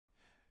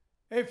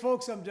Hey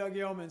folks, I'm Doug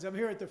Yeomans. I'm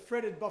here at the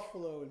Fretted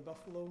Buffalo in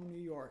Buffalo, New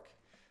York.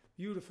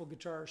 Beautiful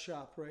guitar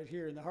shop right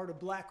here in the heart of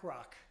Black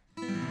Rock.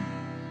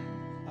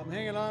 I'm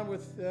hanging out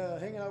with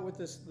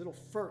this little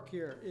Furch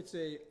here. It's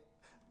an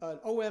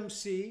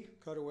OMc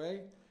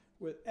cutaway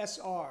with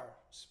SR,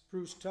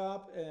 spruce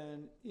top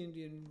and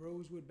Indian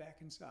rosewood back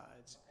and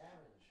sides.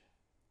 Orange.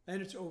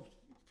 And it's, oh,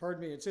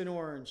 pardon me, it's in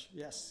orange,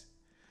 yes.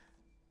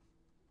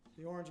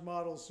 The orange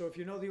models. So if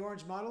you know the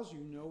orange models, you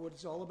know what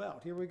it's all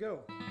about. Here we go.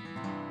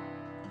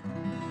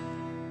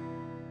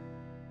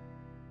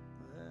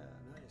 Yeah,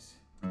 nice.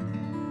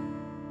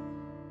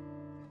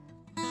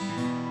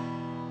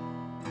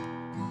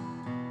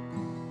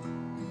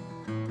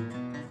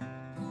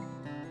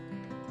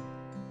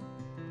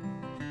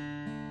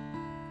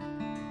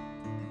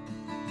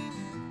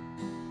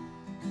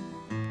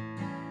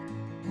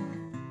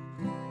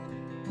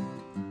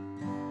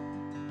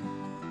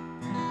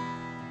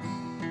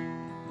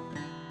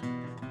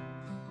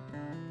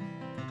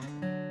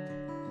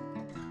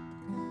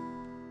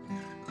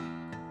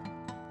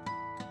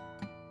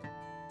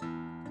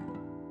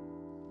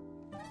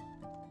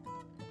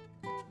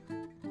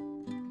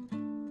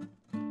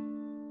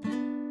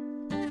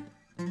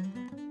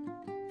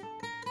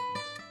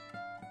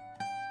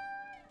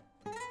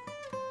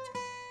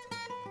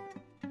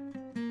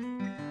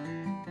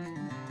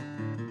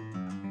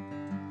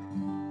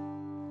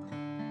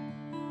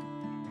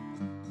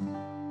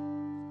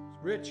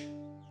 Rich,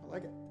 I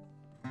like it.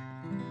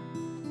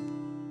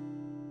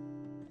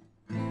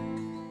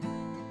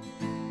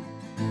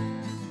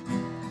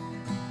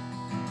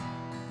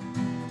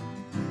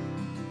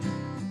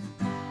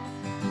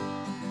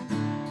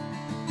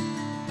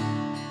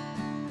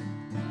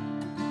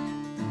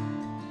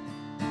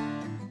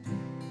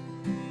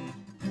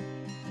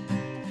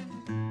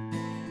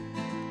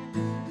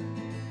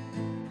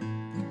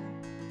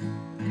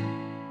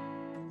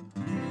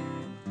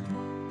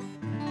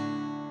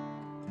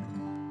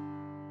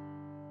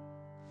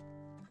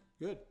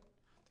 Good.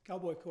 The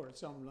cowboy chord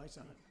sounded nice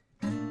on it.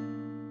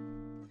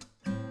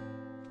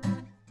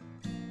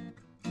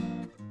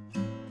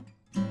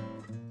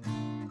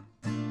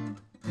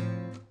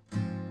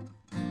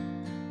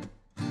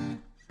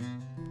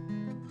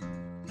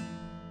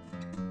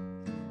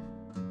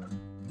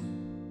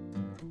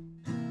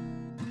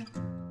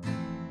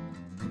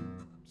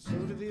 So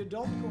do the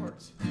adult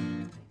chords.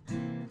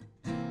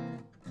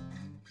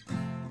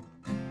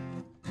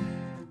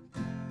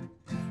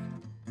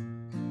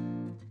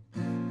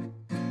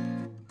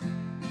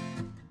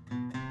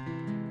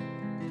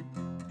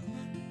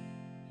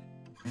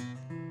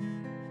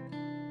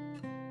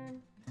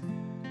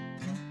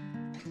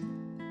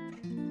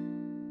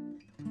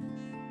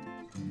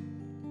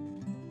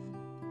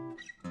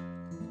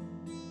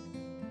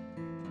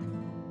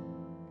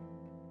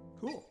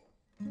 Cool.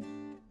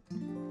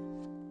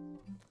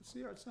 Let's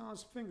see how it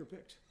sounds finger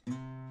picked.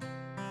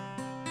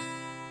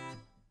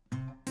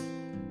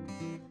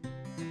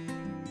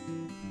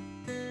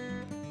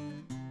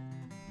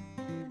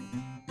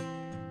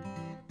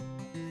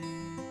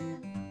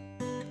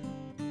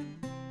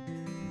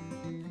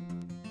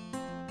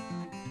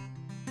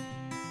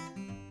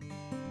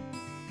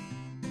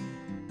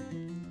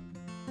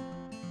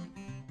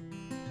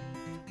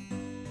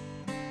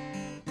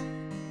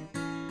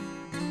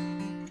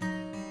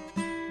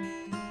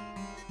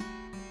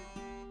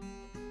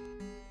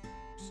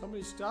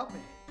 Somebody stop me.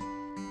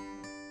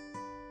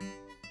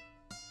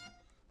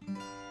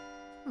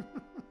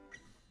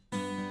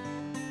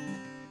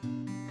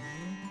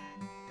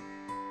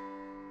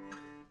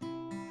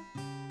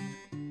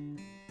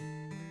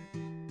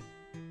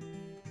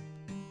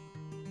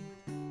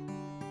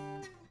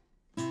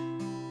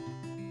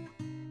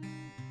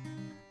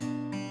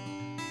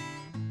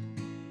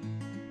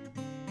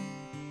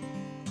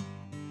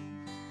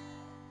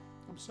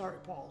 I'm sorry,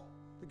 Paul.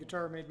 The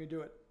guitar made me do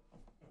it.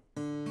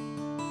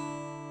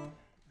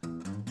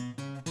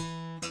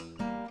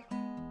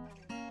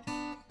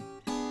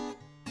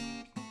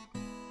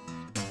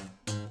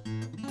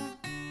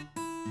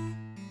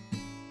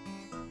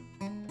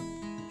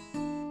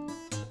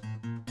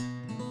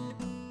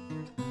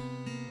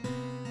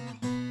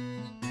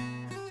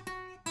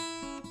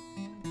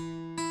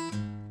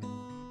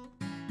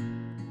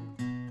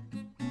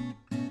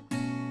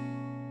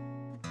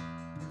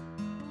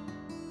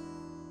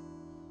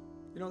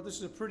 You know, this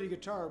is a pretty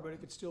guitar, but it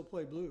could still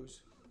play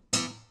blues.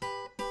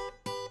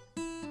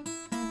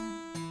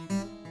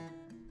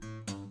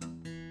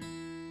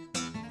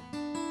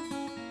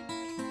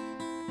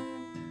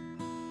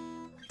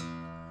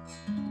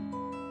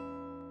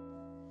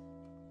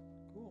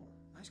 Cool.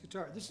 Nice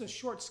guitar. This is a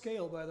short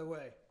scale, by the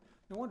way.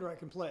 No wonder I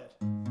can play it.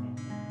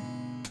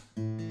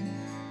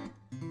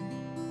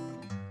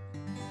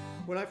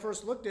 When I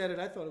first looked at it,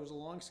 I thought it was a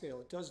long scale.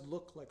 It does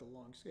look like a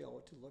long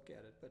scale to look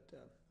at it, but I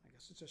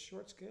guess it's a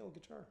short scale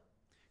guitar.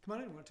 Come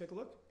on in, want to take a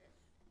look?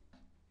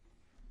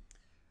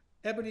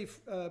 Ebony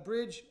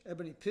bridge,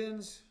 ebony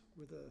pins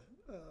with a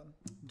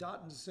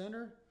dot in the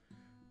center,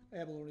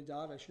 abalone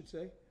dot, I should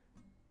say.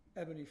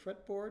 Ebony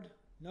fretboard,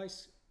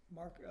 nice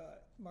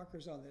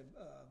markers on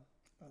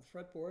the on the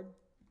fretboard.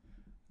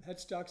 The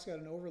headstock's got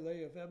an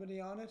overlay of ebony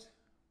on it.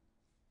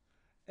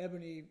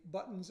 Ebony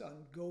buttons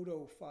on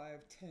Godo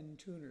 510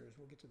 tuners.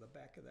 We'll get to the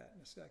back of that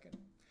in a second.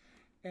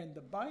 And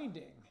the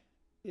binding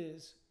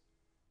is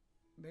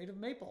made of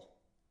maple.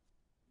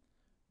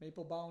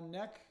 Maple bound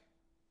neck,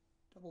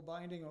 double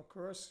binding, of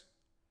course.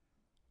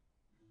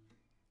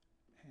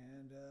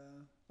 And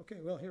okay,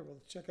 well, here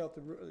we'll check out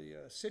the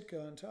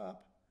Sitka on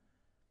top.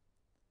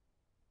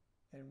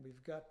 And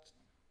we've got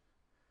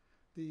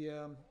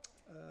the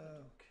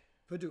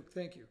Padauk,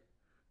 thank you.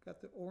 Got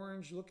the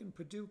orange looking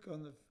Padauk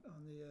on the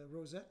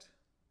rosette.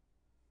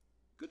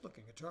 Good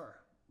looking guitar.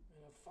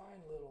 And a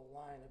fine little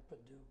line of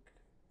Padauk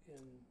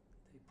in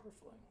the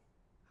purfling.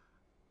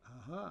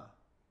 Uh-huh.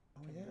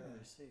 Oh, You yeah. can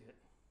barely see it.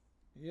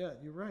 Yeah,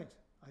 you're right.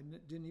 I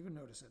didn't even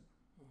notice it.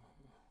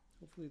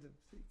 Hopefully the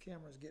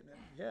camera's getting it.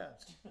 Yeah,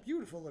 it's a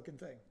beautiful looking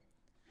thing.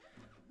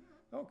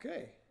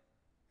 Okay.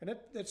 And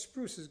that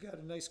spruce has got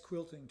a nice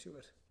quilting to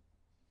it.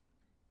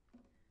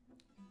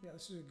 Yeah,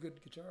 this is a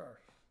good guitar.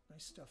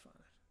 Nice stuff on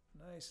it.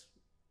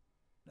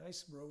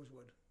 Nice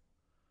rosewood.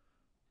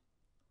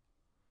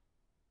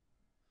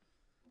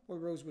 Boy,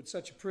 rosewood's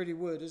such a pretty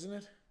wood, isn't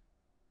it?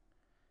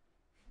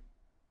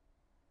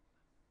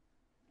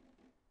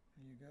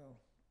 There you go.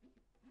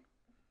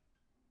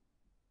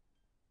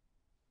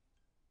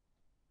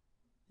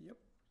 Yep.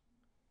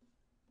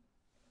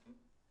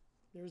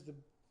 There's the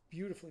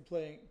beautifully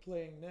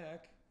playing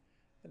neck,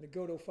 and the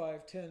Godo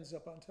 510s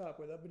up on top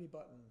with ebony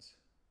buttons.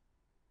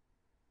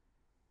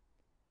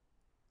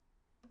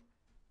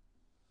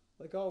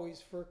 Like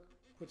always, Furch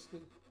puts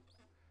the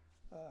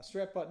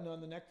strap button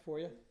on the neck for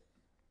you.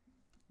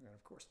 And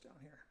of course down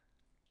here.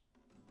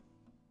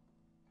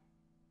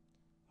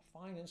 A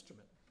fine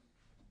instrument.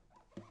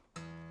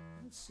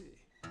 Let's see.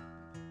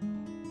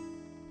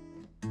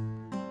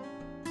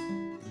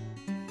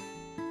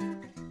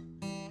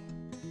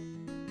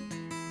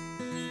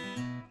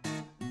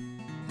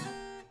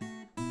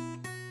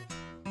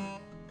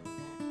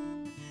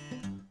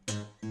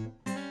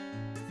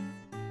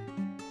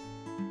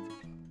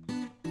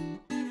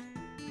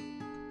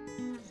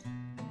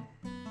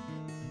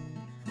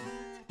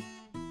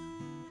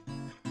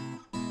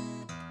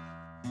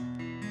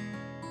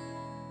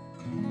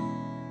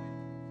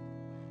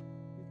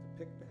 Get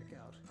the pick back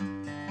out.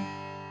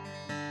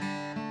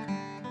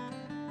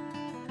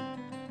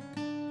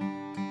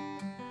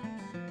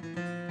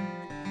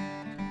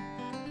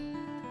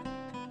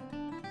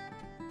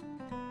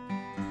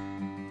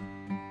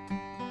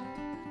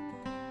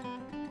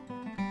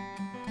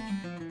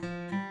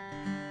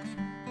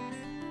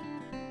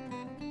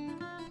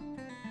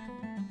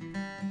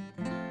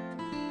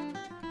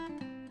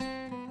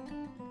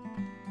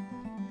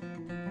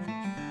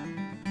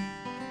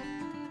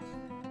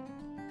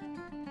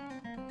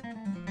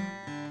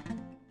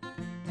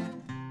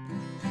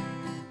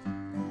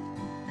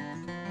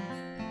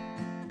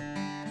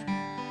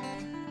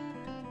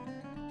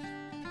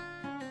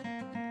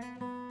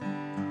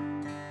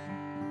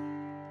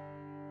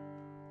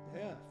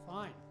 Yeah,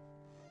 fine.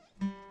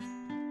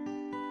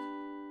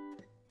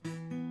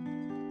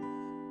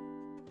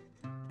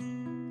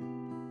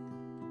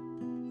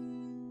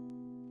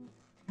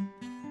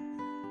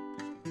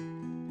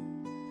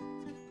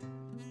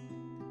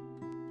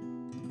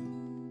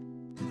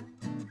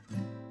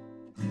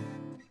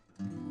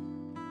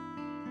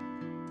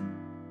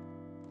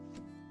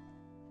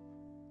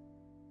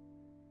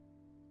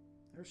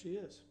 There she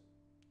is.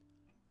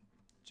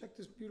 Check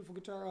this beautiful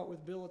guitar out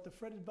with Bill at the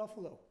Fretted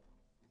Buffalo.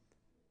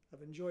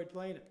 I've enjoyed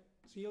playing it.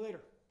 See you later.